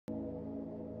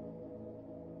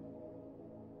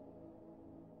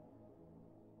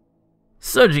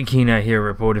Sergeant Keenite here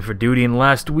reporting for duty, and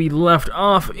last we left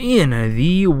off in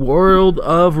the world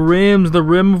of Rims, the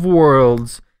Rim of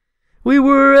Worlds. We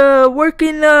were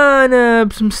working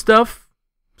on some stuff.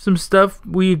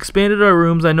 We expanded our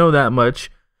rooms, I know that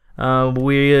much.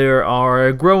 We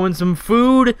are growing some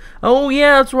food. Oh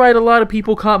yeah, that's right, a lot of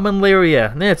people caught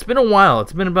malaria. Yeah, it's been a while.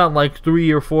 It's been about like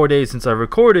 3 or 4 days since I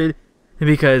recorded,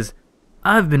 because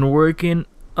I've been working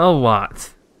a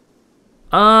lot.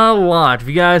 If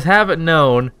you guys haven't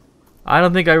known, I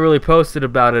don't think I really posted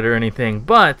about it or anything,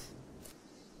 but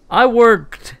I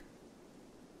worked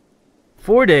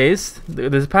 4 days,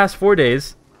 this past 4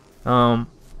 days.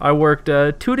 I worked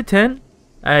 2 to 10.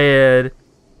 I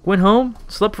went home,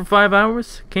 slept for 5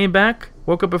 hours, came back,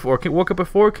 woke up at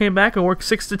 4, came back and worked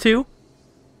 6 to 2.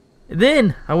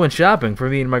 Then I went shopping for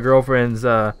me and my girlfriend's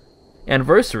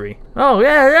anniversary. Oh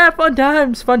yeah, fun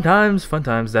times,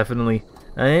 definitely.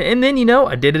 And then, you know,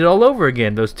 I did it all over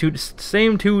again, those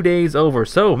same 2 days over.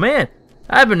 So, man,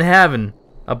 I've been having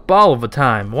a ball of a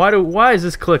time. Why is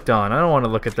this clicked on? I don't want to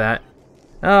look at that.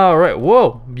 Alright,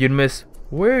 whoa, Beautimus,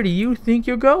 where do you think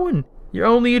you're going? You're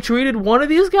only treated one of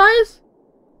these guys?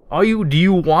 Do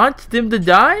you want them to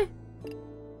die?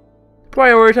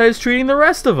 Prioritize treating the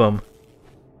rest of them.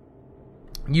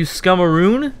 You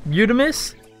scummaroon,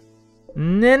 Beautimus?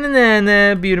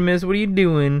 Nah, Beautimus, what are you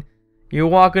doing? You're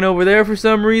walking over there for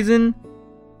some reason?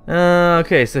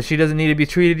 Okay, so she doesn't need to be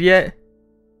treated yet?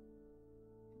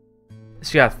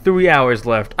 She got 3 hours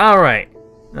left. Alright.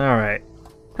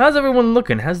 How's everyone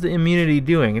looking? How's the immunity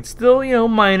doing? It's still, you know,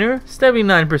 minor.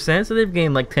 79%, so they've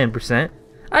gained like 10%.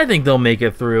 I think they'll make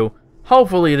it through.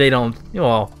 Hopefully they don't,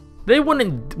 well, they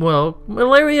wouldn't, well,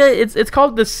 malaria, it's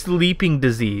called the sleeping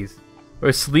disease.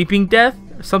 Or sleeping death,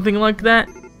 or something like that.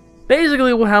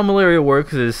 Basically, how malaria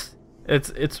works is,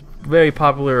 it's very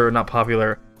popular, or not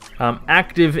popular,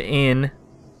 active in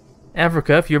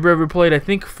Africa. If you've ever played, I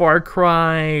think, Far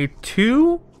Cry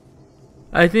 2,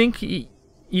 I think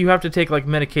you have to take like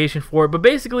medication for it. But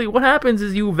basically what happens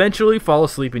is you eventually fall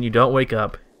asleep and you don't wake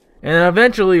up. And then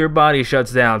eventually your body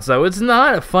shuts down. So it's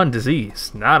not a fun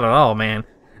disease. Not at all, man.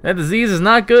 That disease is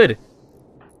not good.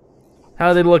 How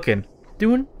are they looking?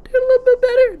 Doing a little bit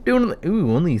better.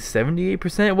 Ooh, only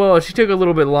 78%. Well, she took a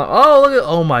little bit long. Oh, look at,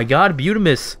 oh my god,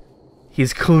 Beautimus.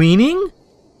 He's cleaning?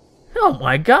 Oh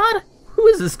my god. Who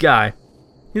is this guy?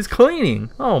 He's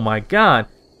cleaning. Oh my god.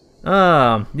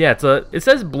 Yeah, it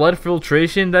says blood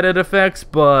filtration that it affects,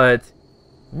 but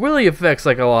really affects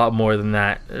like a lot more than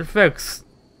that. It affects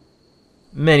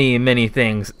many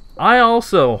things. I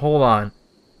also, hold on.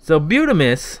 So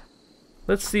Beautimus,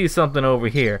 let's see something over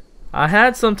here. I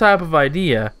had some type of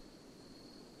idea.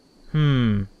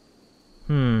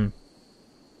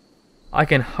 I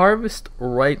can harvest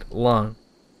right lung.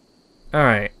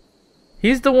 Alright.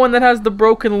 He's the one that has the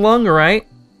broken lung, right?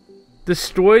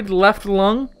 Destroyed left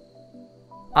lung?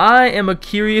 I am a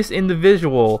curious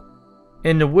individual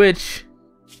in which...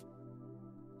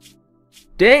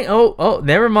 Dang, oh,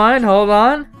 never mind, hold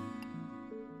on.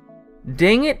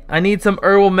 Dang it, I need some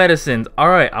herbal medicines.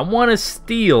 Alright, I want to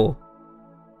steal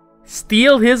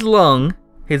his lung,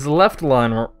 his left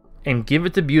lung, and give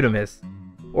it to Beautimus.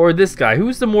 Or this guy.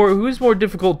 Who's more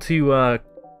difficult to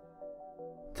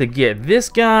get? This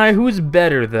guy? Who's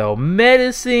better though?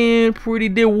 Medicine, pretty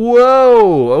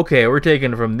whoa! Okay, we're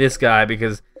taking it from this guy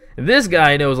because this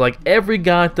guy knows like every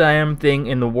goddamn thing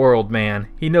in the world, man.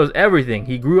 He knows everything.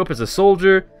 He grew up as a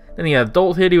soldier, then he had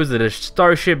adulthood, he was a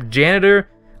starship janitor.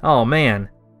 Oh man.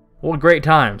 What great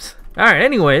times. Alright,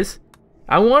 anyways.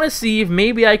 I want to see if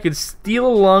maybe I could steal a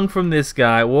lung from this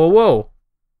guy. Whoa.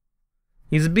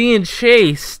 He's being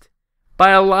chased.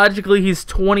 Biologically, he's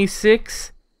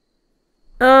 26.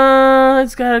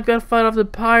 It's gotta fight off the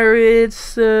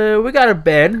pirates. We got a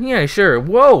bed. Yeah, sure.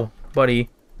 Whoa, buddy.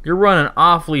 You're running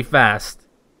awfully fast.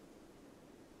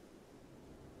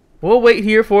 We'll wait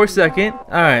here for a second.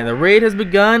 Alright, the raid has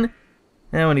begun.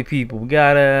 How many people? We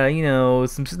got, you know,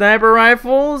 some sniper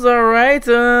rifles. Alright,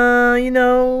 you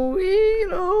know,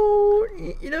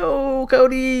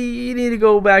 Cody, you need to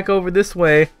go back over this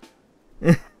way.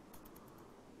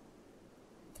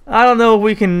 I don't know if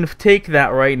we can take that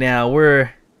right now.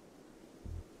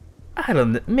 I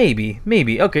don't know.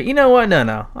 Maybe. Okay, you know what?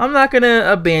 No. I'm not gonna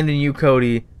abandon you,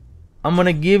 Cody. I'm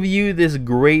gonna give you this I'm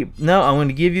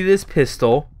gonna give you this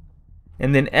pistol.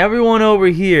 And then everyone over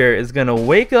here is gonna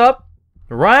wake up.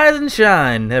 Rise and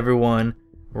shine, everyone.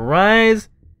 Rise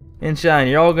and shine.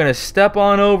 You're all gonna step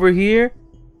on over here.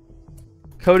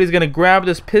 Cody's gonna grab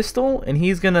this pistol and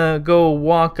he's gonna go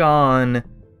walk on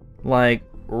like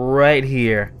right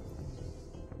here.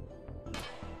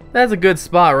 That's a good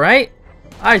spot, right?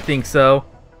 I think so.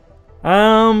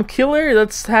 Killer,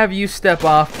 let's have you step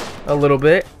off a little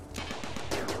bit.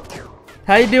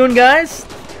 How you doing, guys?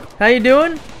 How you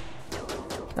doing?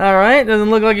 Alright, doesn't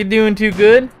look like you're doing too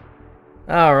good.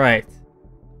 Alright.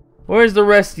 Where's the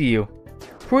rest of you?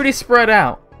 Pretty spread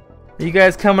out. Are you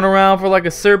guys coming around for like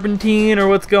a serpentine or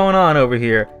what's going on over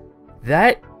here?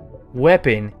 That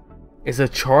weapon is a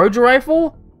charge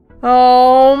rifle?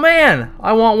 Oh man,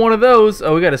 I want one of those.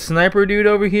 Oh, we got a sniper dude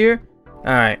over here.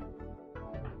 Alright.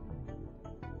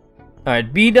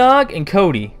 Alright, B-Dog and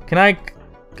Cody. Can I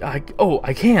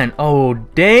can. Oh,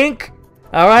 dank.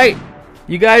 Alright.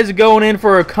 You guys are going in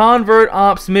for a convert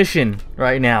ops mission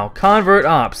right now. Convert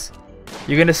ops.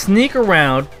 You're gonna sneak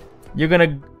around. You're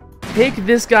gonna take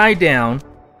this guy down.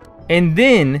 And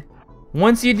then,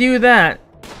 once you do that,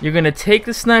 you're gonna take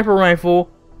the sniper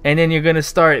rifle. And then you're gonna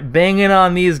start banging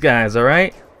on these guys,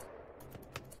 alright?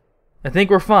 I think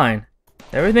we're fine.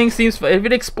 Everything seems fine. If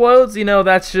it explodes, you know,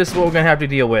 that's just what we're gonna have to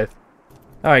deal with.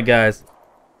 Alright, guys.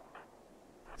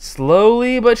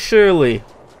 Slowly but surely.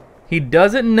 He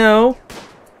doesn't know.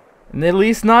 At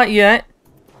least not yet.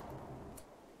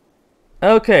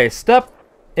 Okay, stop.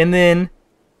 And then...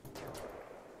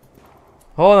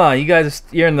 Hold on, you guys,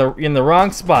 you're in the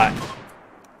wrong spot.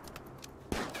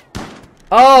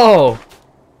 Oh!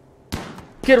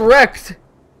 Get wrecked!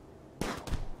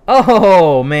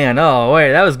 Oh man, oh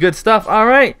wait, that was good stuff.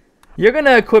 Alright, you're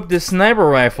gonna equip this sniper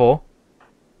rifle.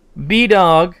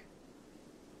 B-Dog.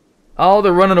 Oh,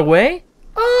 they're running away?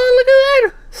 Oh, look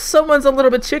at that! Someone's a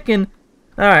little bit chicken.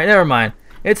 Alright, never mind.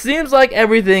 It seems like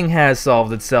everything has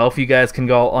solved itself. You guys can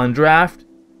go undraft.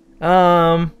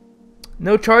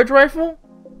 No charge rifle?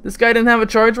 This guy didn't have a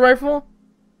charge rifle?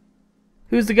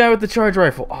 Who's the guy with the charge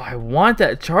rifle? Oh, I want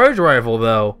that charge rifle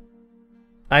though.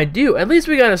 I do. At least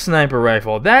we got a sniper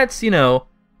rifle. That's, you know,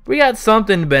 we got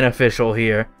something beneficial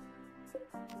here.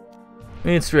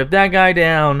 We need to strip that guy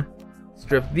down.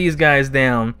 Strip these guys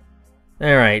down.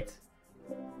 Alright.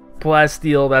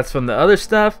 Plasteel, that's from the other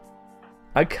stuff.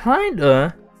 I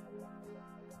kinda...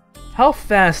 How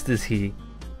fast is he?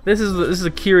 This is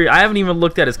a curious... I haven't even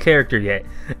looked at his character yet.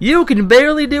 You can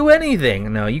barely do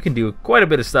anything. No, you can do quite a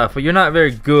bit of stuff, but you're not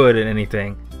very good at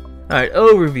anything. Alright,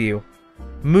 overview.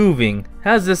 Moving.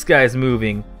 How's this guy's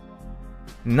moving?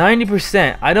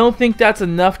 90%. I don't think that's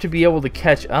enough to be able to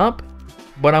catch up,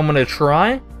 but I'm gonna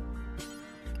try.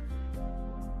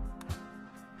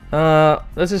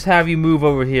 Let's just have you move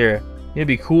over here. It'd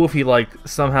be cool if he like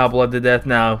somehow bled to death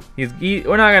now.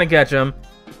 We're not gonna catch him.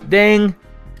 Dang.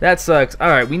 That sucks.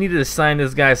 Alright, we need to assign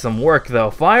this guy some work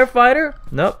though. Firefighter?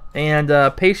 Nope.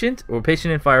 And patient. Or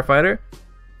patient and firefighter.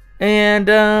 And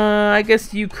I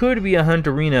guess you could be a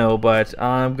hunterino, but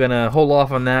I'm gonna hold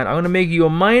off on that. I'm gonna make you a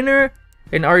miner,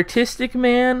 an artistic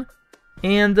man,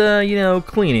 and you know,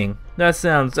 cleaning. That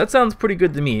sounds pretty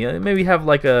good to me. Maybe have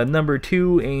like a number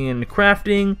 2 in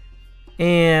crafting,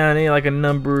 and like a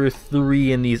number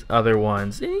 3 in these other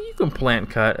ones. And you can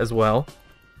plant cut as well.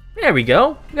 There we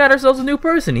go. We got ourselves a new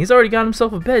person. He's already got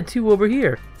himself a bed too over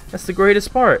here. That's the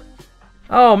greatest part.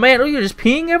 Oh man, you're just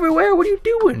peeing everywhere? What are you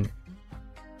doing?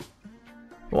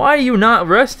 Why are you not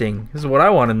resting? This is what I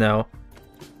want to know.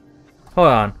 Hold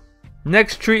on.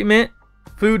 Next treatment.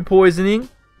 Food poisoning.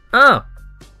 Oh.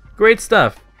 Great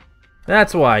stuff.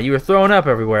 That's why. You were throwing up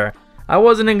everywhere. I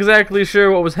wasn't exactly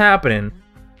sure what was happening.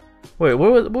 Wait,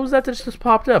 what was that just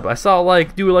popped up? I saw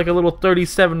like do like a little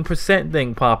 37%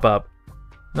 thing pop up.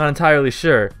 Not entirely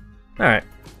sure. Alright.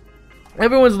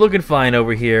 Everyone's looking fine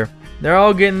over here. They're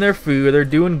all getting their food. They're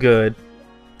doing good.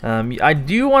 I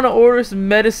do want to order some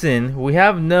medicine. We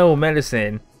have no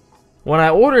medicine. When I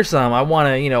order some, I want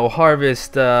to, you know,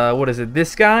 harvest, what is it,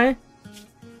 this guy?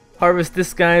 Harvest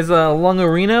this guy's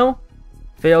Lungarino.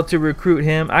 Failed to recruit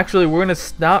him. Actually, we're going to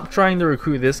stop trying to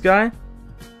recruit this guy.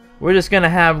 We're just going to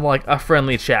have, like, a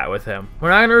friendly chat with him. We're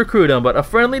not going to recruit him, but a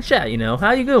friendly chat, you know.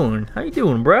 How you doing? How you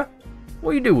doing, bruh?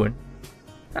 What you doing?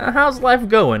 How's life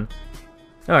going?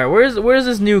 Alright, where's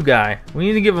this new guy? We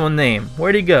need to give him a name.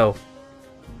 Where'd he go?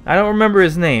 I don't remember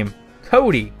his name.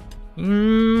 Cody.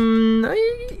 You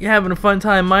having a fun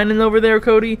time mining over there,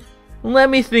 Cody?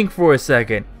 Let me think for a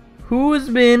second. Who has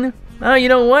been... Oh, you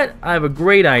know what? I have a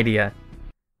great idea.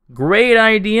 Great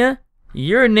idea.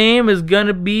 Your name is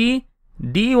gonna be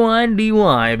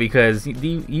DY because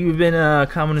you've been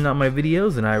commenting on my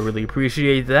videos and I really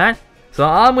appreciate that. So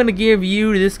I'm gonna give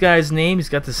you this guy's name. He's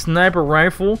got the sniper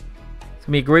rifle. It's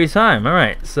gonna be a great time.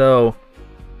 Alright, so...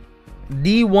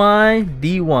 DY.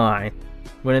 I'm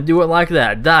gonna do it like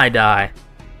that. Die.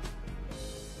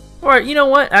 Alright, you know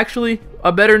what? Actually,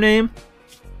 a better name.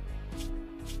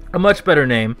 A much better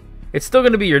name. It's still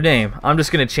gonna be your name. I'm just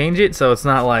gonna change it so it's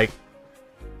not like...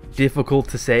 difficult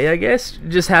to say, I guess.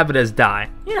 Just have it as die.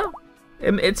 You know,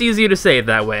 it's easier to say it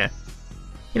that way.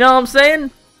 You know what I'm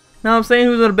saying? Now I'm saying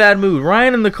who's in a bad mood?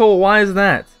 Ryan and Nicole, why is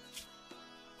that?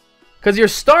 Because you're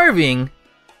starving?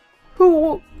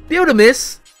 Who?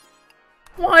 Beautimus?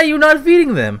 Why are you not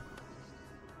feeding them?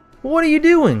 What are you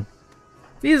doing?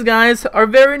 These guys are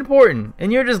very important,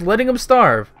 and you're just letting them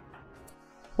starve.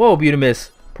 Whoa, Beautimus.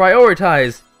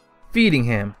 Prioritize feeding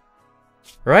him.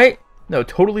 Right? No,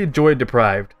 totally joy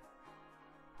deprived.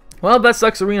 Well, that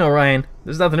sucks, Ryan.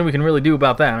 There's nothing we can really do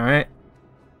about that, alright?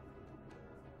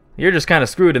 You're just kind of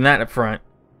screwed in that up front.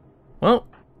 Well,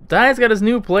 Di's got his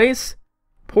new place.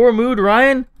 Poor mood,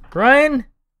 Ryan. Ryan?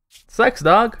 Sucks,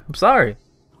 dog. I'm sorry.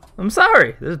 I'm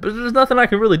sorry. There's nothing I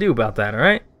can really do about that,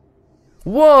 alright?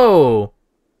 Whoa!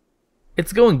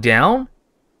 It's going down?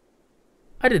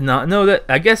 I did not know that.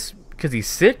 I guess because he's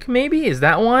sick, maybe? Is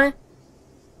that why?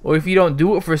 Or if you don't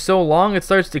do it for so long, it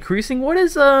starts decreasing? What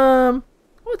is,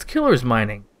 what's Killer's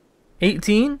mining?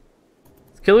 18?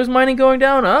 Is Killer's mining going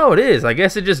down? Oh, it is. I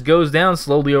guess it just goes down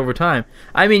slowly over time.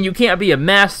 I mean, you can't be a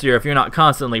master if you're not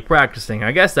constantly practicing.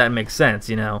 I guess that makes sense,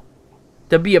 you know.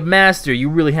 To be a master, you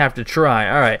really have to try.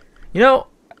 Alright. You know,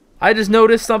 I just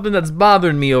noticed something that's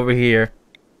bothering me over here.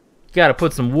 You gotta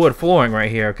put some wood flooring right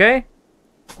here, okay?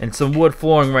 And some wood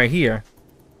flooring right here.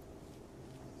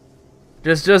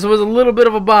 Just was a little bit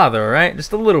of a bother, alright?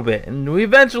 Just a little bit. And we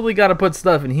eventually gotta put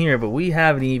stuff in here, but we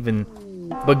haven't even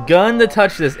begun to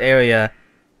touch this area.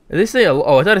 Did they say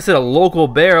oh, I thought it said a local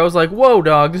bear. I was like, whoa,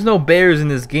 dog, there's no bears in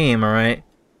this game, alright?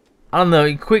 I don't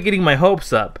know, quit getting my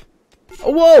hopes up.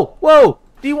 Oh, whoa, whoa!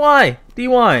 DY!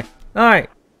 DY! Alright.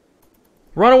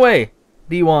 Run away,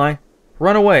 DY.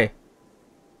 Run away.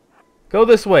 Go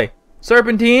this way.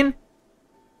 Serpentine.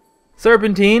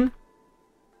 Serpentine.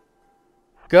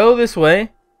 Go this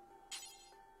way.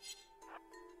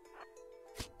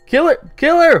 Killer!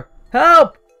 Killer!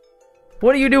 Help!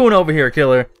 What are you doing over here,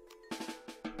 Killer?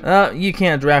 You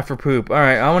can't draft for poop.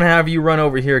 Alright, I want to have you run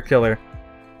over here, Killer.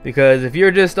 Because if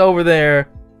you're just over there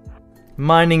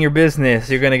minding your business,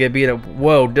 you're gonna get beat up.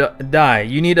 Whoa, die.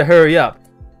 You need to hurry up.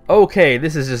 Okay,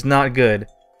 this is just not good.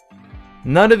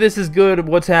 None of this is good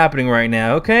what's happening right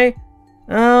now, okay?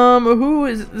 Who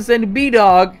is saying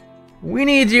B-Dog? We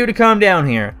need you to come down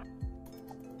here.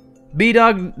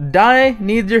 B-Dog, Die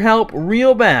needs your help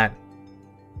real bad.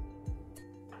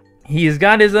 He's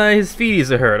got his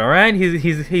feeties are hurt, alright?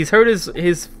 He's hurt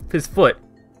his foot.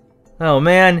 Oh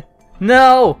man.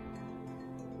 No!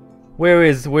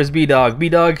 Where's B-Dog?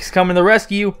 B-Dog's coming to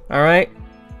rescue, alright?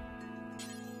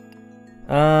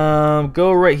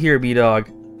 Go right here,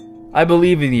 B-Dog. I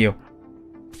believe in you.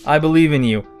 I believe in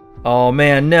you. Oh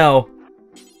man, no.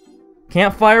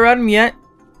 Can't fire at him yet.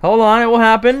 Hold on, it will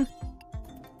happen.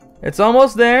 It's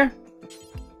almost there.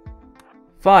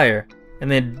 Fire.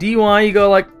 And then DY, you go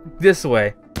like this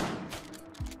way.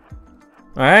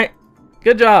 Alright.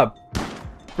 Good job.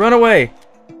 Run away.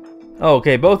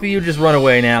 Okay, both of you just run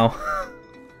away now.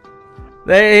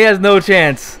 He has no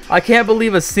chance. I can't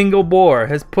believe a single boar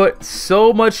has put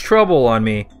so much trouble on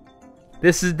me.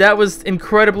 That was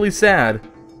incredibly sad.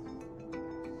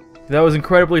 That was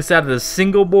incredibly sad that a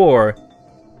single boar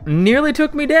nearly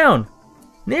took me down.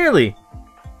 Nearly.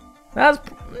 That's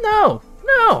no.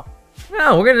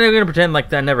 We're gonna pretend like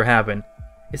that never happened.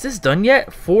 Is this done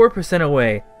yet? 4%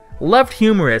 away. Left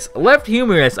humerus. Left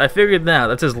humerus. I figured that.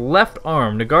 That's his left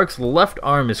arm. Nagark's left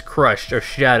arm is crushed or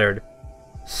shattered.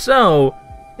 So,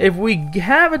 if we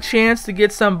have a chance to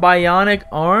get some bionic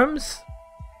arms,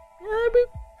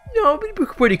 it'd be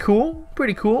pretty cool.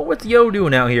 Pretty cool. What's Yo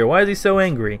doing out here? Why is he so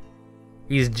angry?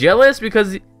 He's jealous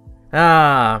because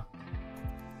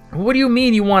what do you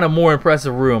mean you want a more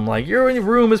impressive room? Like, your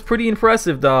room is pretty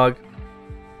impressive, dog.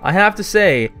 I have to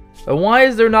say. Why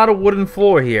is there not a wooden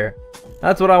floor here?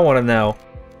 That's what I want to know.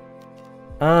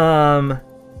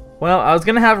 Well, I was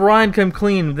gonna have Ryan come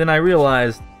clean, then I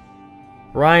realized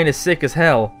Ryan is sick as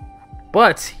hell.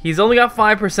 But he's only got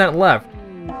 5% left.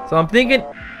 So I'm thinking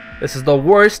this is the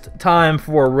worst time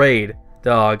for a raid,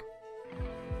 dog.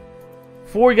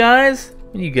 4 guys?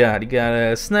 What do you got? You got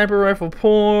a sniper rifle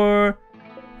pour,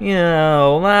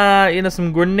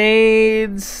 some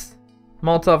grenades,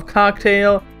 Molotov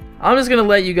cocktail. I'm just gonna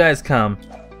let you guys come.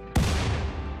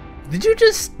 Did you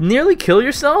just nearly kill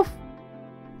yourself?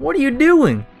 What are you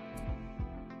doing?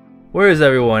 Where is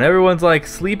everyone? Everyone's like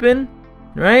sleeping,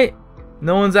 right?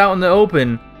 No one's out in the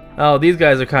open. Oh, these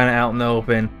guys are kind of out in the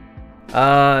open.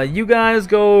 You guys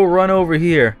go run over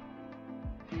here.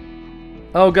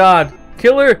 Oh God,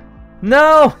 Killer!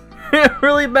 No!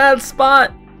 Really bad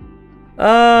spot.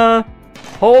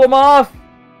 Hold him off.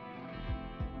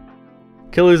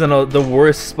 Killer's in the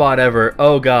worst spot ever.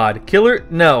 Oh god. Killer,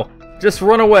 no. Just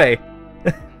run away.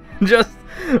 Just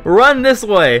run this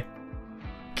way.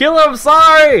 Killer, I'm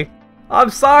sorry! I'm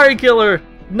sorry, Killer!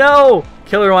 No!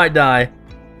 Killer might die.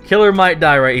 Killer might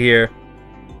die right here.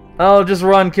 Oh, just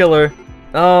run, Killer.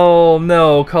 Oh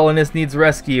no, colonist needs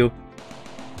rescue.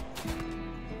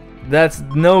 That's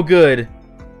no good.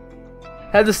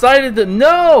 Have decided to...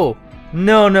 No!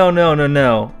 No, no, no, no,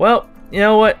 no. Well, you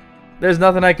know what? There's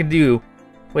nothing I can do.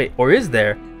 Wait, or is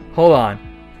there? Hold on.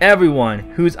 Everyone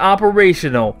who's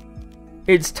operational,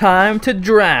 it's time to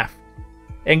draft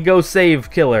and go save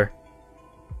Killer.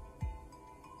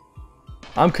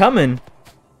 I'm coming.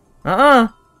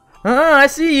 I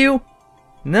see you.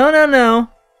 No, no, no.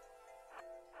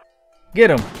 Get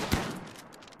him.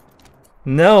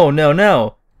 No, no,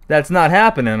 no. That's not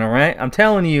happening, alright? I'm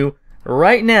telling you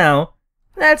right now,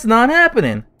 that's not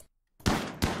happening.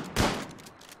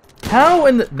 How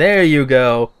in the... There you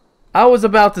go. I was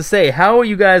about to say, how are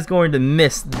you guys going to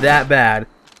miss that bad?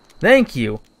 Thank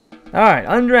you. Alright,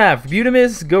 undraft.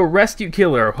 Butamus, go rescue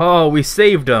Killer. Oh, we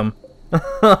saved him.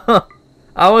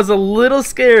 I was a little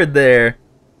scared there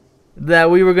that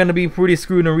we were going to be pretty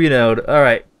screwed and renoed.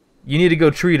 Alright, you need to go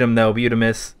treat him though,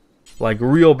 Butamus. Like,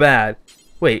 real bad.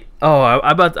 Wait, oh,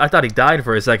 I thought he died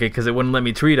for a second because it wouldn't let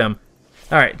me treat him.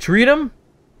 Alright, treat him.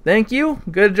 Thank you.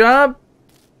 Good job.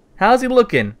 How's he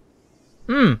looking?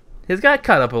 He's got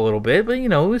cut up a little bit, but you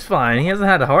know, he's fine. He hasn't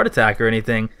had a heart attack or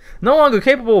anything. No longer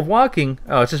capable of walking.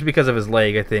 Oh, it's just because of his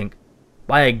leg, I think.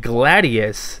 By a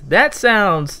gladius. That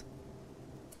sounds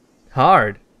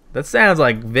hard. That sounds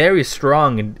like very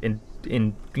strong and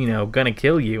you know, gonna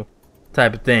kill you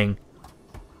type of thing.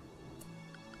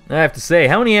 I have to say,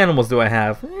 how many animals do I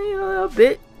have? You know,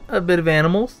 a bit of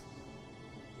animals.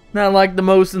 Not like the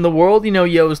most in the world. You know,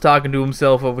 Yo's talking to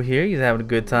himself over here. He's having a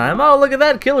good time. Oh, look at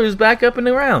that. Killer's back up and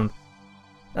around.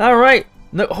 Alright.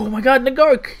 No, oh my god,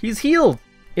 Nagark. He's healed.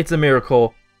 It's a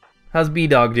miracle. How's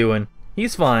B-Dog doing?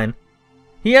 He's fine.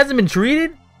 He hasn't been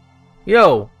treated?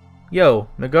 Yo,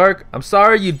 Nagark, I'm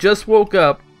sorry you just woke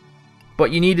up,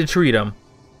 but you need to treat him.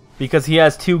 Because he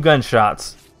has 2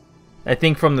 gunshots. I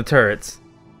think from the turrets.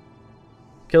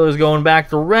 Killer's going back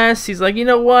to rest. He's like, you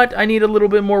know what? I need a little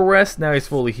bit more rest. Now he's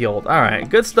fully healed. Alright,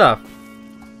 good stuff.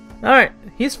 Alright,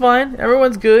 he's fine.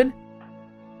 Everyone's good.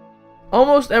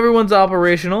 Almost everyone's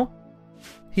operational.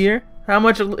 Here. How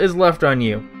much is left on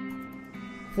you?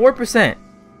 4%.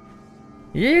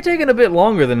 You're taking a bit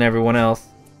longer than everyone else.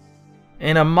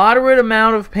 And a moderate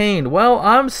amount of pain. Well,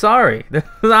 I'm sorry. There's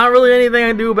not really anything I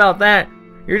can do about that.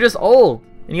 You're just old.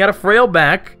 And you got a frail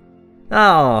back.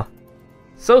 Oh,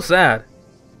 so sad.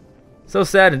 So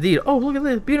sad indeed. Oh, look at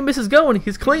this. Butamus is going.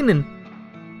 He's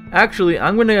cleaning. Actually,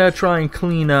 I'm going to try and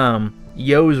clean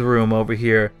Yo's room over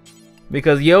here.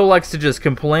 Because Yo likes to just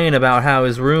complain about how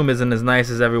his room isn't as nice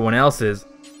as everyone else's.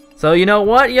 So, you know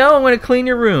what, Yo? I'm going to clean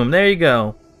your room. There you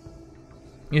go.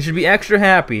 You should be extra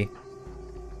happy.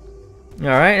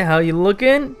 Alright, how you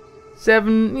looking?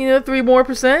 3 more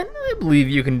percent? I believe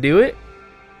you can do it.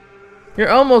 You're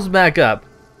almost back up.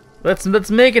 Let's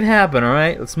make it happen,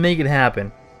 alright? Let's make it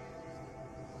happen.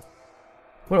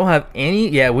 We don't have any...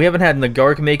 Yeah, we haven't had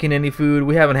Nagark making any food.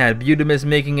 We haven't had Butamus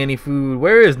making any food.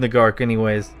 Where is Nagark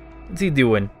anyways? What's he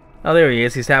doing? Oh, there he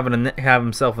is. He's having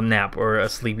himself a nap or a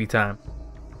sleepy time.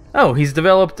 Oh, he's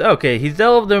developed... Okay, he's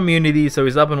developed immunity, so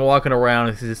he's up and walking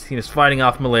around. He's fighting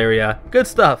off malaria. Good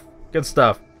stuff. Good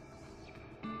stuff.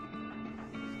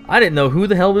 I didn't know who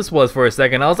the hell this was for a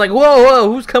second. I was like, whoa,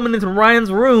 whoa, who's coming into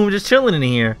Ryan's room just chilling in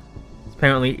here?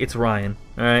 Apparently, it's Ryan.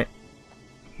 Alright?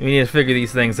 We need to figure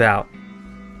these things out.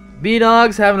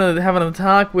 B-Dog's having a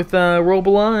talk with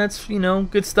Robola. That's, you know,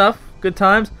 good stuff. Good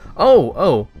times.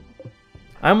 Oh.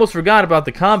 I almost forgot about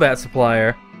the combat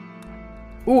supplier.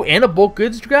 Ooh, and a bulk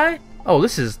goods guy? Oh,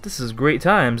 this is great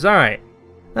times. Alright.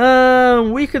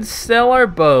 We could sell our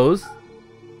bows.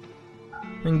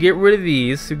 And get rid of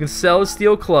these. We can sell a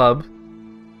steel club.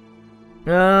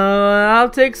 I'll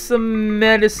take some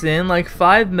medicine, like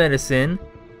 5 medicine.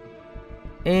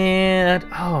 And,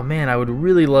 oh man, I would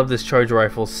really love this charge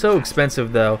rifle. So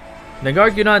expensive though.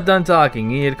 Nagark, you're not done talking.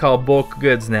 You need to call bulk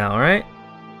goods now, alright?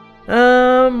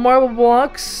 Marble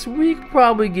blocks. We could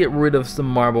probably get rid of some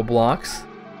marble blocks.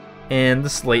 And the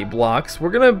slate blocks.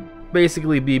 We're gonna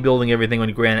basically be building everything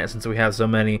on granite since we have so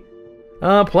many.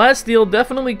 Plasteel,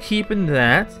 definitely keeping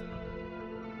that.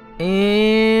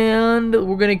 And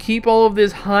we're gonna keep all of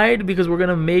this hide because we're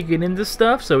gonna make it into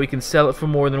stuff so we can sell it for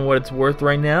more than what it's worth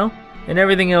right now. And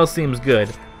everything else seems good.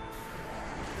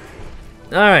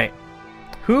 Alright.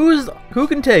 Who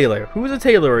can tailor? Who's a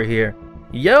tailorer here?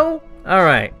 Yo?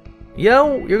 Alright.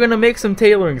 Yo, you're gonna make some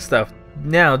tailoring stuff.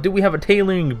 Now, do we have a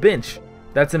tailoring bench?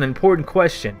 That's an important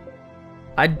question.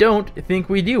 I don't think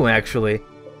we do, actually.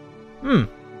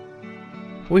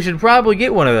 We should probably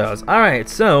get one of those. Alright,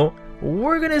 so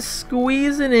we're gonna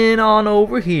squeeze it in on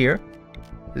over here.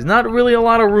 There's not really a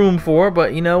lot of room for it,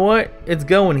 but you know what? It's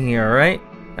going here, alright?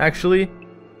 Actually,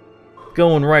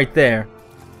 going right there.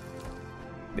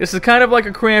 This is kind of like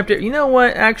a cramped area. You know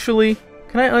what, actually?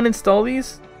 Can I uninstall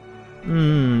these?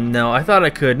 No, I thought I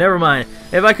could. Never mind.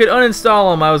 If I could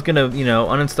uninstall them, I was gonna, you know,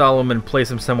 uninstall them and place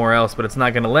them somewhere else, but it's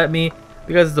not gonna let me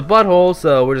because it's a butthole,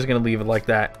 so we're just gonna leave it like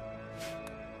that.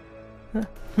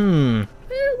 We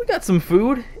got some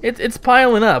food. It's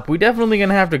piling up. We definitely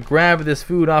gonna have to grab this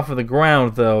food off of the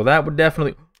ground, though. That would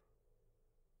definitely...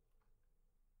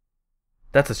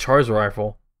 That's a charge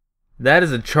rifle. That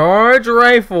is a charge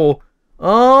rifle.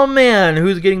 Oh man,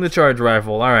 who's getting the charge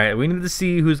rifle? Alright, we need to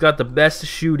see who's got the best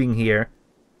shooting here.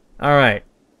 Alright.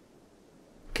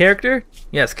 Character?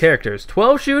 Yes, characters.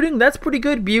 12 shooting? That's pretty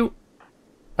good, Butte.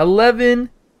 11,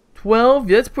 12,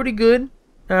 that's pretty good.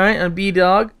 Alright, on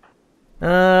B-Dog.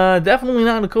 Definitely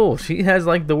not Nicole. She has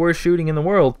like the worst shooting in the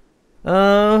world.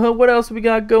 What else we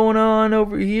got going on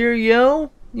over here,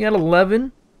 yo? You got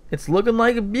 11. It's looking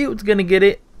like a Butte's gonna get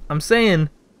it. I'm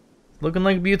saying. Looking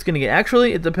like Butte's gonna get.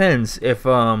 Actually, it depends if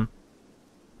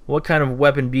what kind of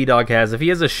weapon B-Dog has. If he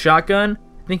has a shotgun,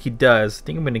 I think he does. I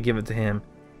think I'm gonna give it to him.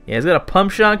 Yeah, he's got a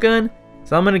pump shotgun,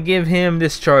 so I'm gonna give him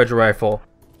this charge rifle.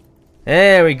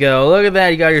 There we go. Look at that.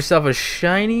 You got yourself a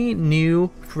shiny new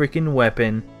freaking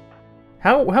weapon.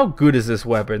 How good is this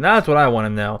weapon? That's what I want to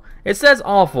know. It says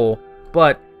awful,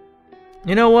 but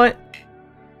you know what?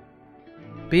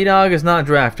 B-Dog is not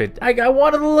drafted. I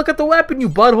wanted to look at the weapon, you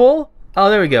butthole. Oh,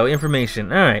 there we go.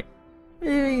 Information. Alright.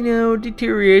 You know,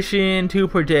 deterioration, 2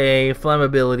 per day,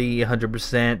 flammability,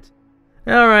 100%.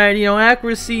 Alright, you know,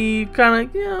 accuracy, kind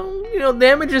of, you know,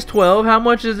 damage is 12. How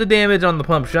much is the damage on the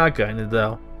pump shotgun,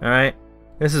 though? Alright?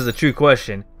 This is a true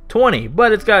question. 20,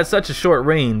 but it's got such a short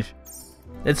range.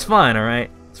 It's fine, alright?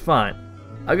 It's fine.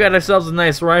 I got ourselves a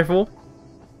nice rifle.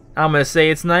 I'm gonna say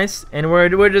it's nice, and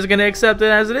we're just gonna accept it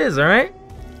as it is, alright?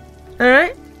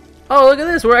 Alright? Oh, look at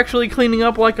this. We're actually cleaning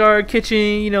up like our kitchen,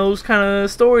 you know, kind of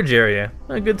storage area.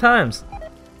 Good times.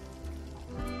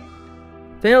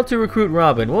 Failed to recruit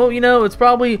Robin. Well, you know, it's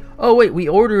probably... Oh, wait, we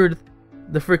ordered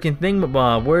the freaking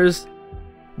thingamabob. Where's...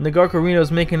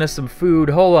 Nagarkarino's making us some food.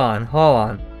 Hold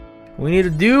on. We need to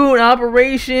do an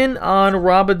operation on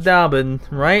Robadabin,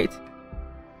 right?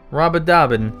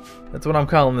 Robadabin. That's what I'm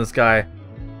calling this guy.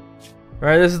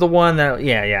 Alright, this is the one that...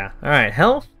 Yeah. Alright,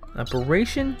 health.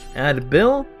 Operation. Add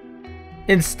bill.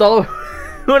 Install.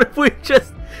 What if we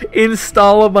just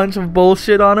install a bunch of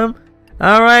bullshit on him?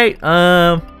 Alright,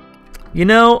 you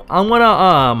know, I'm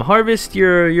gonna harvest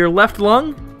your left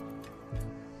lung.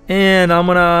 And I'm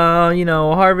gonna, you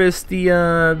know, harvest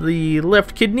the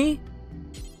left kidney.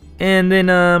 And then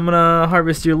I'm gonna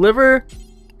harvest your liver.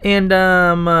 And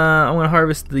I'm gonna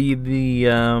harvest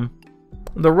the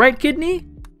right kidney.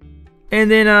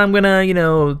 And then I'm gonna, you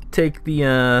know, take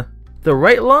the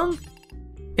right lung.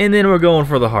 And then we're going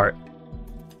for the heart.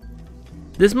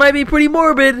 This might be pretty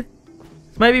morbid.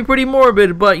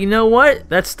 But you know what?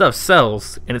 That stuff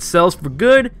sells. And it sells for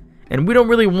good. And we don't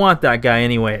really want that guy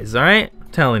anyways, alright? I'm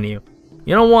telling you.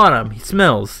 You don't want him. He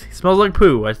smells. He smells like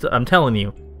poo. I'm telling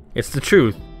you. It's the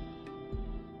truth.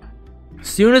 As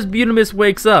soon as Butamus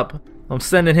wakes up, I'm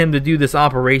sending him to do this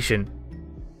operation.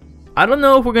 I don't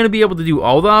know if we're going to be able to do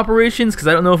all the operations, because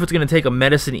I don't know if it's going to take a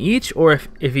medicine each, or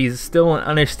if he's still in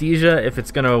anesthesia, if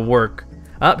it's going to work.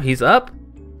 He's up.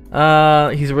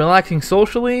 He's relaxing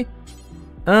socially.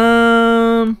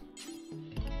 I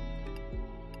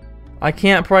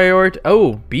can't prioritize.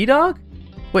 Oh, B-Dog?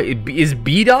 Wait, is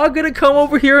B-Dog going to come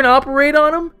over here and operate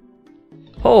on him?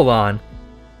 Hold on.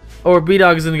 Or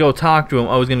B-Dog is going to go talk to him.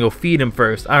 Oh, he's going to go feed him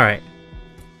first. Alright.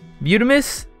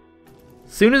 Butamus?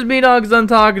 Soon as B-Dog's done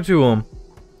talking to him,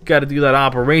 gotta do that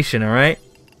operation, alright?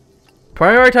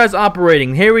 Prioritize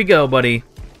operating. Here we go, buddy.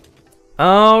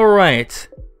 Alright.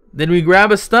 Did we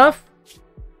grab his stuff?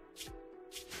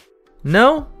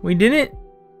 No? We didn't?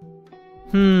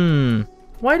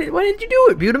 Why did you do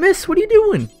it, Butamus? What are you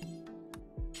doing?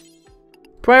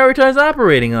 Prioritize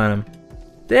operating on him.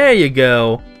 There you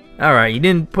go. Alright, you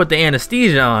didn't put the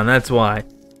anesthesia on, that's why.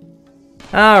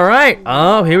 Alright.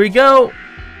 Oh, here we go.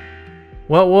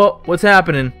 What's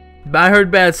happening? I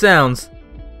heard bad sounds.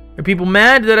 Are people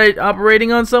mad that I'm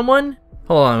operating on someone?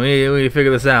 Hold on, we need to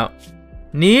figure this out.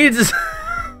 Needs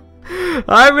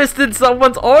harvested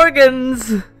someone's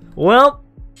organs. Well,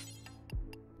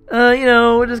 you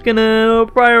know, we're just gonna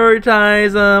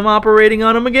prioritize operating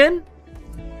on them again.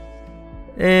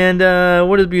 And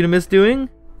what is Butamus doing?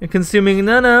 Consuming,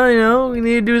 no, we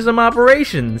need to do some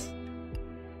operations.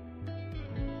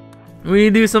 We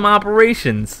need to do some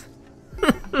operations.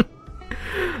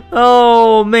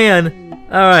 Oh, man.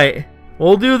 Alright.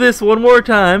 We'll do this one more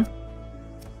time.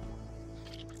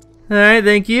 Alright,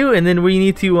 thank you. And then we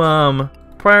need to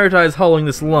prioritize hauling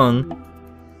this lung.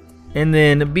 And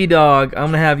then B-Dog, I'm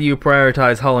gonna have you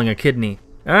prioritize hauling a kidney.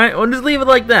 Alright, we'll just leave it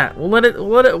like that. We'll let it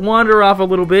wander off a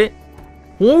little bit.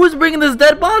 Who's bringing this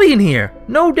dead body in here?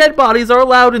 No dead bodies are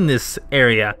allowed in this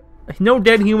area. No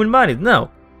dead human bodies.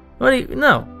 No.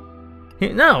 No.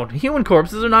 No, human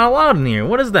corpses are not allowed in here.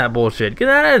 What is that bullshit? Get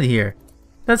that out of here.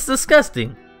 That's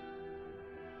disgusting.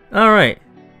 Alright.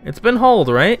 It's been hauled,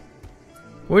 right?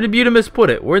 Where did Butamus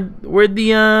put it? Where'd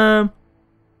the,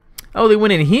 Oh, they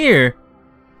went in here?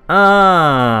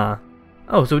 Ah.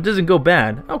 Oh, so it doesn't go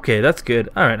bad. Okay, that's good.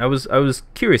 Alright, I was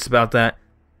curious about that.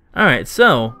 Alright,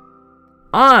 so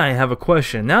I have a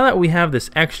question. Now that we have this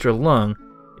extra lung,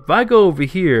 if I go over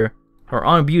here, or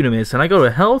on Butamus, and I go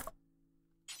to health,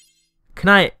 can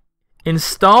I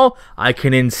install? I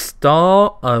can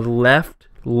install a left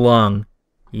lung.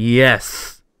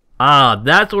 Yes. Ah,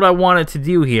 that's what I wanted to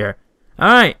do here.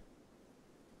 Alright.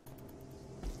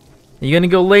 You gonna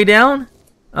go lay down?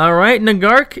 Alright,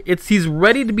 Nagark, he's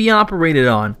ready to be operated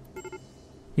on.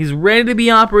 He's ready to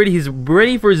be operated. He's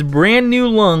ready for his brand new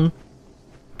lung.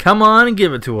 Come on and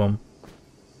give it to him.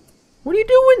 What are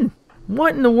you doing?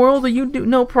 What in the world are you doing?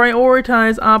 No,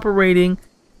 prioritize operating.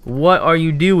 What are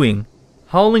you doing?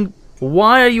 Hauling.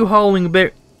 Why are you hauling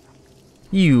bear?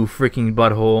 You freaking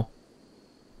butthole.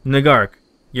 Nagark,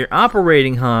 you're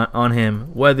operating on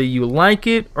him, whether you like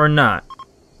it or not.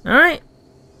 Alright?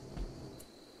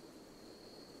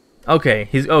 Okay,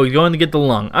 he's going to get the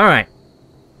lung. Alright.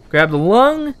 Grab the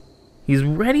lung. He's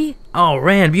ready. Oh,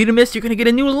 man, Butamus, you're going to get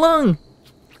a new lung.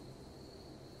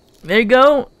 There you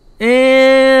go.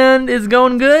 And it's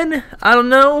going good? I don't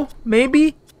know.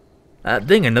 Maybe?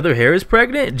 Dang, another hare is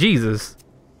pregnant? Jesus.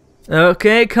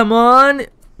 Okay, come on.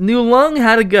 New lung,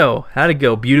 how'd it go? How'd it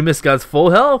go? Butamus got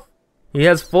full health. He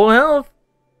has full health.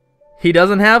 He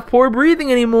doesn't have poor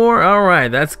breathing anymore.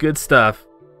 Alright, that's good stuff.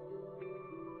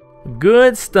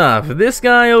 Good stuff. This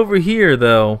guy over here,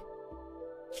 though,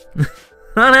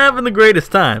 not having the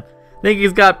greatest time. I think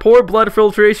he's got poor blood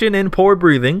filtration and poor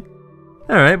breathing.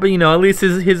 Alright, but at least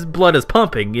his blood is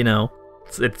pumping,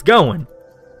 It's going.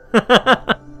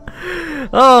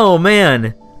 Oh,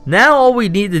 man. Now all we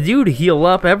need to do to heal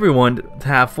up everyone to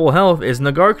have full health is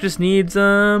Nagark just needs,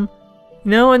 a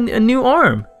new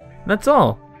arm. That's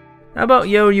all. How about,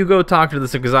 you go talk to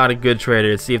this exotic good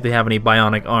trader to see if they have any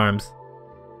bionic arms.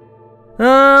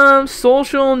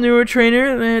 Social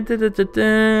neurotrainer.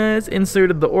 It's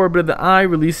inserted the orbit of the eye,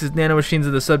 releases nanomachines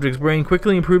in the subject's brain,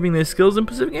 quickly improving their skills in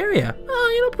specific area.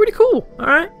 Oh, pretty cool.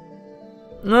 Alright.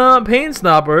 Pain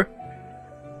stopper.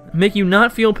 Make you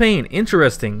not feel pain.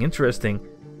 Interesting.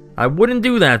 I wouldn't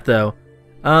do that, though.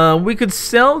 We could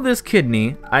sell this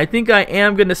kidney. I think I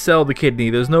am going to sell the kidney.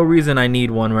 There's no reason I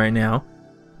need one right now.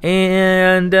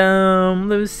 And,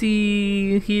 let's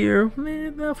see here.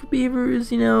 Alpha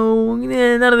beavers,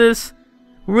 none of this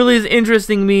really is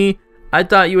interesting me. I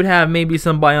thought you would have maybe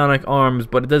some bionic arms,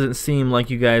 but it doesn't seem like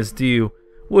you guys do,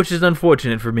 which is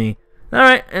unfortunate for me.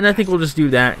 Alright, and I think we'll just do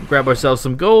that. Grab ourselves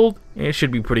some gold, and it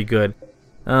should be pretty good.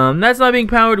 That's not being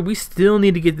powered. We still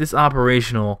need to get this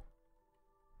operational.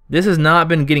 This has not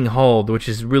been getting hauled, which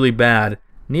is really bad.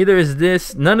 Neither is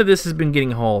this. None of this has been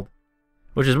getting hauled,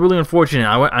 which is really unfortunate.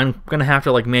 I'm going to have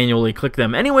to manually click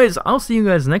them. Anyways, I'll see you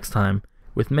guys next time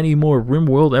with many more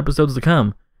Rimworld episodes to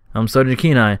come. I'm Sergeant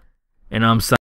Kenai, and I'm signing.